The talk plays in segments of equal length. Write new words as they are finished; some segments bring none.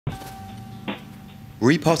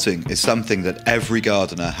Repotting is something that every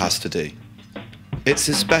gardener has to do. It's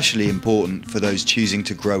especially important for those choosing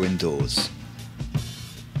to grow indoors.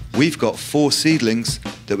 We've got 4 seedlings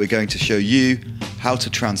that we're going to show you how to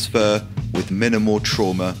transfer with minimal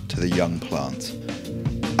trauma to the young plant.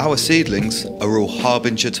 Our seedlings are all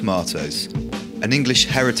Harbinger tomatoes, an English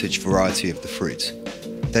heritage variety of the fruit.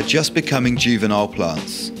 They're just becoming juvenile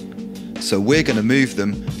plants, so we're going to move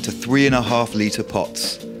them to 3.5 litre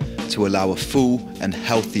pots to allow a full and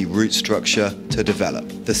healthy root structure to develop.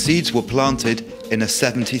 The seeds were planted in a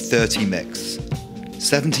 70-30 mix,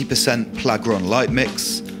 70% plagron light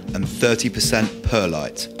mix and 30%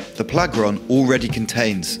 perlite. The plagron already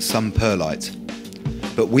contains some perlite,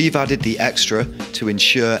 but we've added the extra to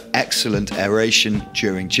ensure excellent aeration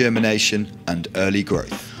during germination and early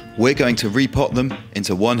growth. We're going to repot them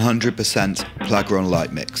into 100% plagron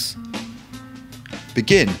light mix.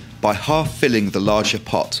 Begin by half filling the larger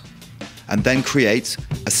pot and then create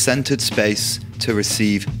a centered space to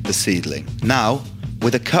receive the seedling. Now,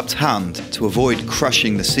 with a cupped hand to avoid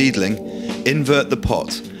crushing the seedling, invert the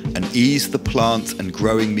pot and ease the plant and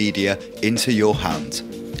growing media into your hand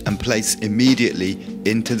and place immediately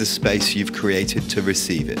into the space you've created to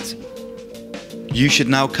receive it. You should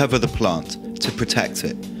now cover the plant to protect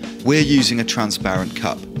it. We're using a transparent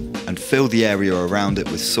cup and fill the area around it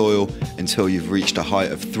with soil until you've reached a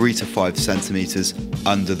height of 3 to 5 centimeters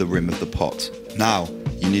under the rim of the pot. Now,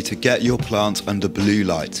 you need to get your plant under blue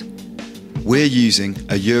light. We're using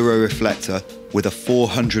a Euro reflector with a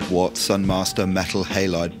 400 watt Sunmaster metal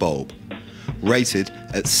halide bulb, rated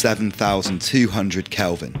at 7,200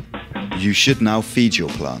 Kelvin. You should now feed your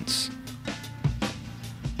plants.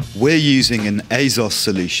 We're using an Azos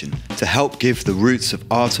solution to help give the roots of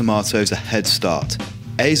our tomatoes a head start.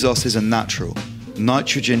 Azos is a natural,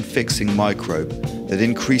 nitrogen-fixing microbe that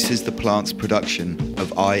increases the plant's production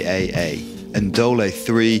of IAA,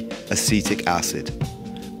 indole-3 acetic acid,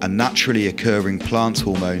 a naturally occurring plant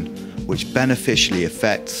hormone which beneficially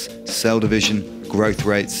affects cell division, growth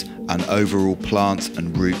rates, and overall plant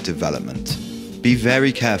and root development. Be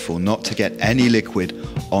very careful not to get any liquid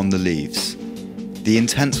on the leaves. The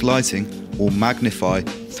intense lighting will magnify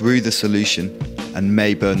through the solution and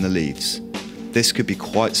may burn the leaves. This could be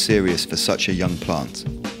quite serious for such a young plant.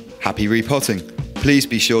 Happy repotting! Please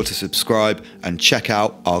be sure to subscribe and check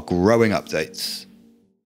out our growing updates.